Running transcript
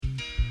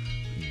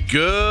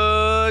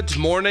Good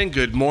morning.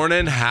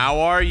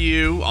 How are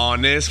you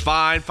on this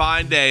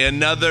fine day?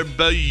 Another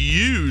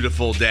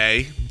beautiful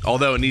day,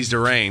 although it needs to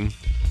rain.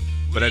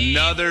 But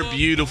another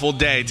beautiful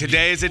day.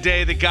 Today is a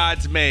day that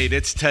God's made.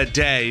 It's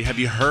today. Have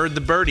you heard the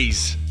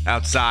birdies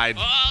outside?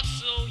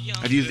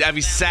 Have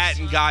you sat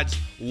in God's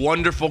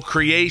wonderful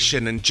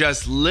creation and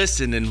just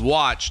listened and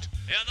watched?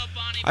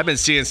 I've been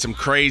seeing some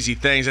crazy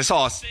things. I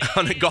saw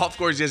on a golf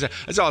course yesterday,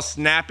 I saw a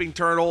snapping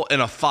turtle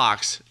and a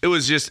fox.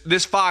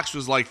 This fox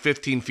was like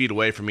 15 feet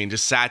away from me and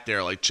just sat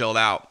there like chilled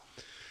out.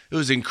 It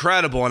was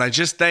incredible, and I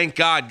just thank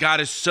God.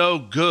 God is so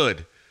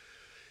good.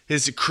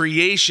 His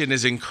creation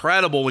is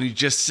incredible when you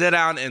just sit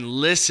down and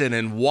listen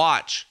and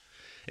watch,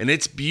 and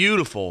it's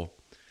beautiful.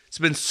 It's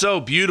been so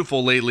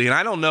beautiful lately, and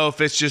I don't know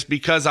if it's just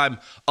because I'm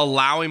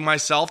allowing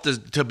myself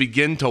to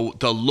begin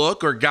to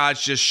look, or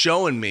God's just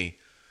showing me.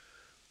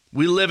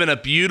 We live in a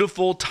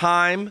beautiful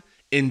time.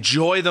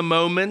 Enjoy the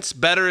moments.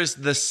 Better is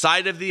the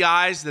sight of the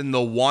eyes than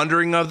the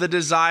wandering of the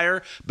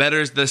desire.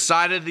 Better is the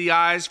sight of the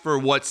eyes for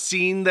what's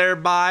seen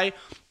thereby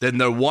than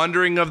the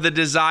wandering of the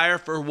desire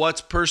for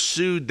what's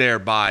pursued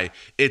thereby.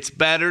 It's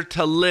better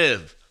to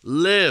live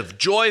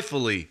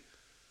joyfully.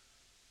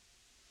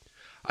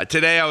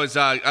 Today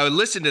I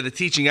listened to the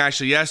teaching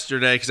actually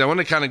yesterday because I want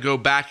to kind of go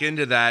back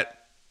into that.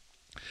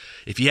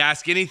 If you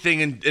ask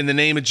anything in the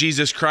name of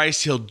Jesus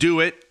Christ, he'll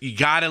do it. You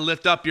got to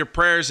lift up your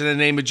prayers in the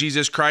name of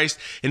Jesus Christ.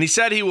 And he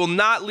said he will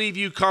not leave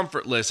you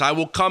comfortless. I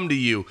will come to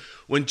you.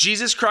 When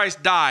Jesus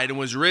Christ died and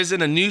was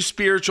risen a new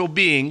spiritual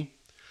being,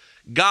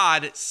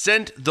 God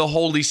sent the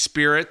Holy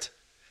Spirit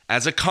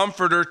as a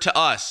comforter to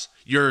us.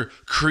 You're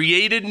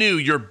created new.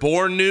 You're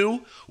born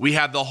new. We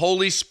have the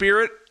Holy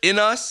Spirit in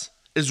us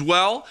as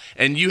well.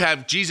 And you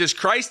have Jesus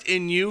Christ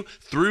in you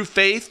through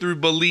faith, through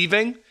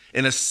believing.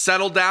 In a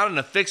settled down in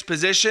a fixed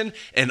position,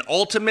 and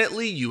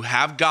ultimately you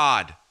have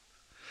God.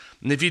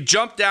 And if you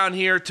jump down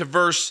here to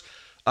verse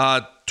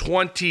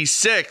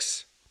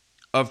 26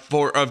 of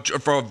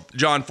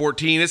John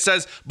 14, it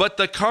says, "But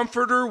the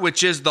Comforter,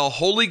 which is the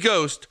Holy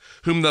Ghost,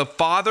 whom the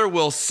Father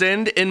will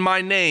send in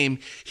my name,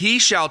 he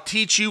shall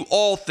teach you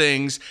all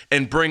things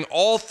and bring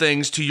all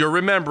things to your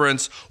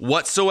remembrance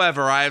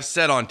whatsoever I have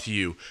said unto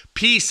you.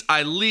 Peace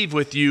I leave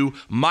with you,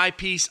 my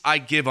peace I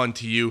give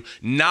unto you,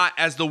 not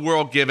as the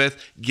world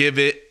giveth,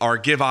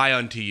 give I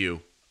unto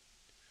you."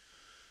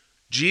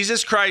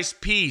 Jesus Christ's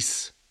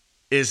peace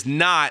is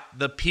not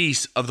the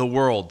peace of the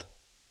world.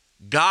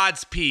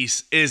 God's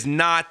peace is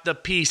not the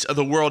peace of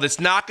the world. It's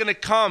not going to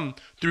come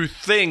through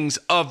things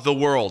of the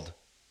world.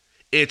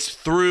 It's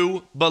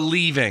through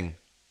believing.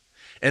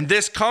 And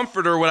this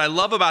comforter, what I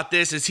love about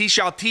this is he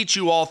shall teach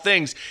you all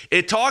things.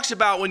 It talks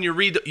about when you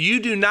read, you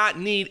do not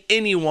need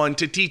anyone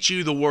to teach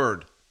you the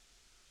word.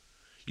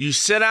 You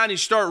sit down, you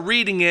start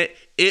reading it,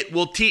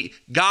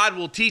 God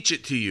will teach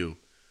it to you.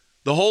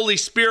 The Holy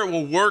Spirit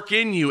will work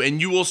in you and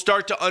you will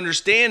start to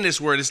understand this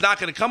word. It's not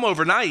going to come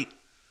overnight.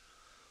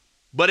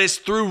 But it's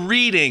through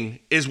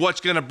reading is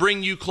what's going to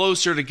bring you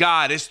closer to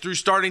God. It's through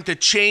starting to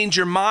change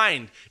your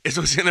mind is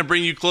what's going to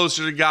bring you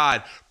closer to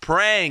God.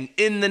 Praying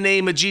in the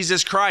name of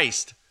Jesus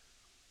Christ.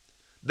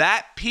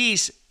 That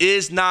peace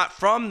is not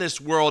from this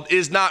world,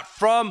 is not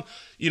from,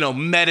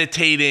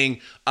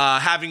 meditating,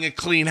 having a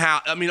clean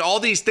house. I mean, all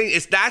these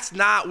things, that's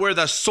not where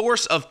the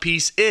source of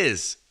peace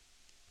is.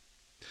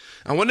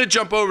 I want to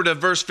jump over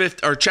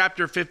to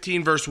chapter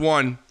 15, verse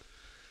 1.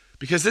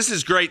 Because this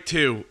is great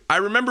too. I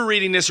remember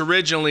reading this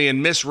originally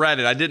and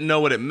misread it. I didn't know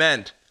what it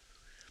meant.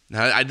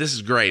 Now, this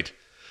is great.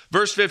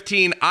 Verse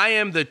 15, "I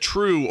am the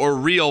true or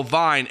real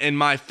vine, and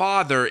my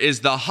Father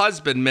is the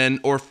husbandman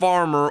or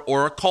farmer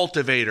or a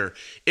cultivator."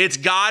 It's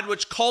God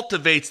which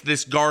cultivates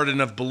this garden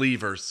of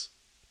believers.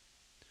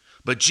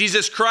 But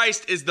Jesus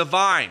Christ is the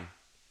vine.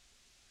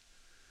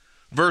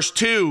 Verse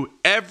 2,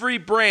 "Every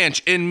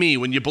branch in me,"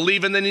 when you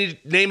believe in the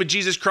name of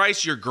Jesus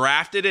Christ, you're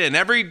grafted in.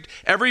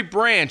 Every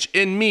branch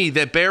in me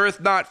that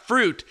beareth not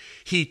fruit,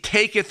 he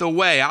taketh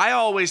away. I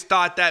always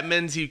thought that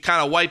means he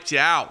kind of wiped you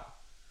out.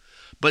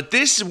 But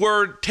this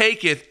word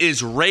taketh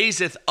is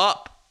raiseth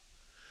up.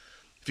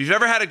 If you've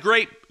ever had a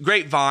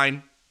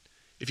grapevine,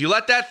 if you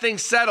let that thing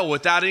settle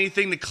without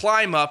anything to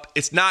climb up,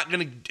 it's not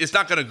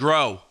gonna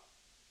grow.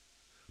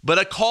 But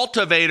a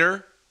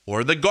cultivator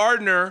or the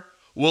gardener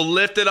will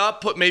lift it up,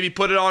 put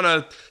it on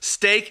a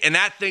stake, and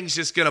that thing's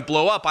just going to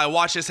blow up. I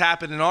watched this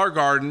happen in our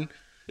garden.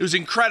 It was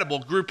incredible.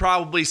 It grew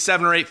probably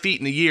 7 or 8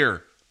 feet in a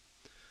year.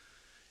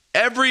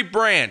 Every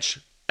branch,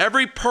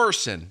 every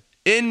person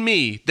in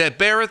me that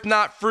beareth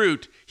not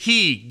fruit,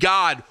 he,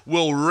 God,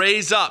 will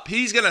raise up.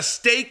 He's going to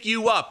stake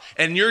you up,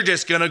 and you're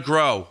just going to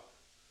grow.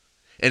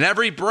 And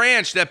every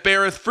branch that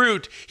beareth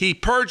fruit, he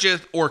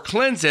purgeth or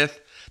cleanseth,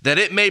 that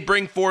it may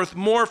bring forth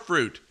more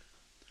fruit.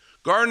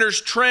 Gardeners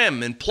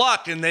trim and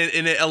pluck, and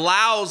it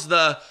allows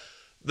the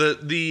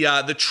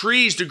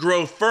trees to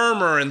grow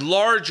firmer and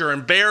larger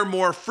and bear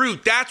more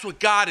fruit. That's what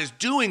God is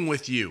doing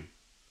with you.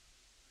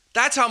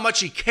 That's how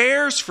much he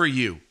cares for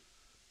you.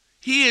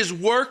 He is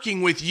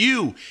working with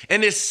you,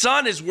 and his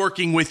Son is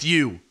working with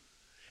you,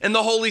 and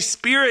the Holy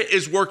Spirit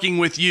is working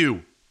with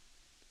you.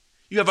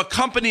 You have a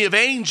company of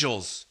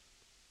angels.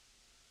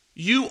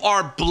 You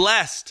are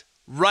blessed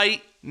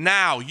right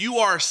now. You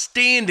are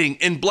standing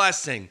in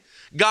blessing.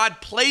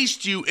 God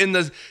placed you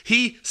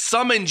He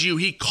summoned you.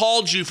 He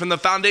called you from the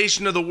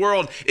foundation of the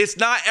world. It's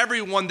not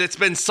everyone that's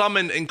been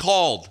summoned and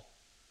called.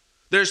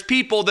 There's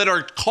people that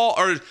are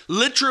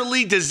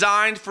literally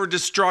designed for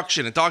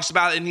destruction. It talks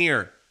about it in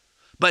here,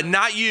 but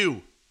not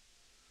you.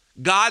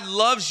 God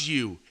loves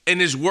you and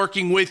is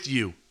working with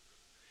you.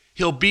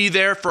 He'll be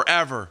there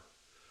forever.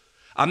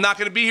 I'm not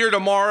going to be here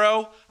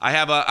tomorrow. I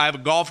have a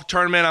golf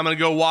tournament I'm going to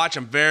go watch.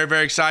 I'm very,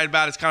 very excited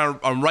about it.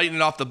 I'm writing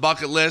it off the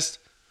bucket list.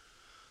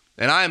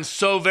 And I am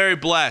so very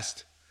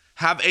blessed.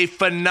 Have a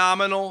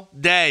phenomenal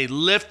day.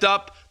 Lift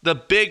up the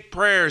big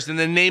prayers in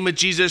the name of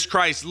Jesus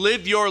Christ.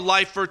 Live your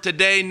life for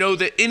today. Know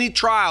that any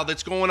trial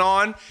that's going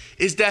on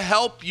is to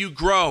help you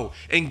grow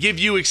and give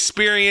you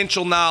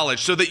experiential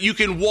knowledge so that you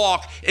can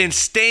walk and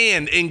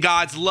stand in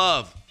God's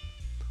love.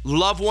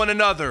 Love one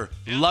another,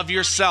 love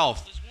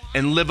yourself,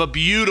 and live a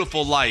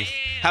beautiful life.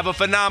 Have a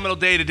phenomenal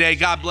day today.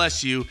 God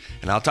bless you,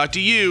 and I'll talk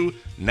to you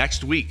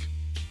next week.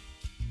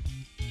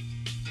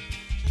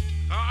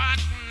 Oh, I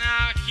can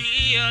now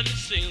hear the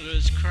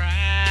sailors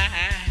cry,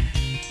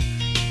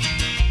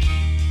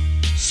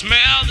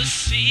 smell the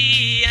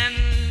sea and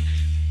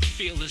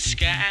feel the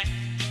sky.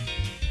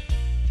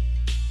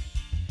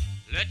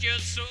 Let your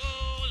soul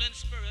and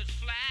spirit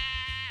fly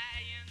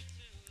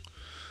into...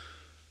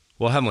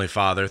 Well, Heavenly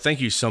Father, thank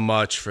you so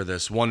much for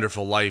this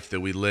wonderful life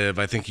that we live.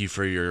 I thank you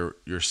for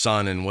your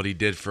Son and what he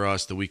did for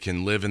us, that we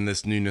can live in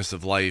this newness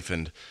of life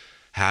and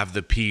have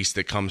the peace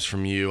that comes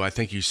from you. I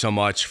thank you so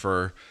much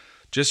for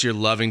just your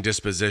loving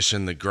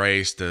disposition, the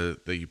grace that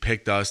you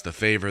picked us, the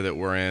favor that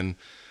we're in.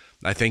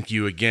 I thank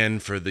you again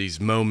for these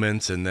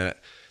moments and that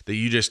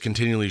you just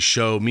continually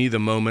show me the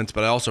moments,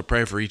 but I also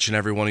pray for each and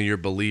every one of your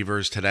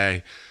believers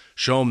today.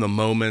 Show them the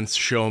moments,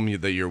 show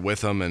them that you're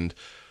with them, and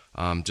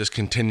just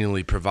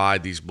continually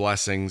provide these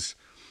blessings.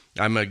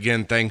 I'm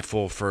again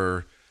thankful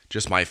for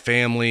just my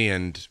family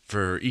and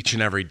for each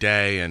and every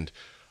day, and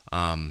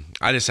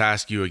I just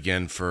ask you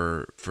again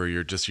for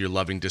your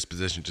loving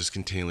disposition. Just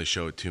continually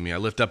show it to me. I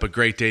lift up a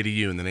great day to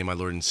you in the name of my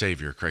Lord and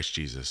Savior, Christ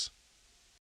Jesus.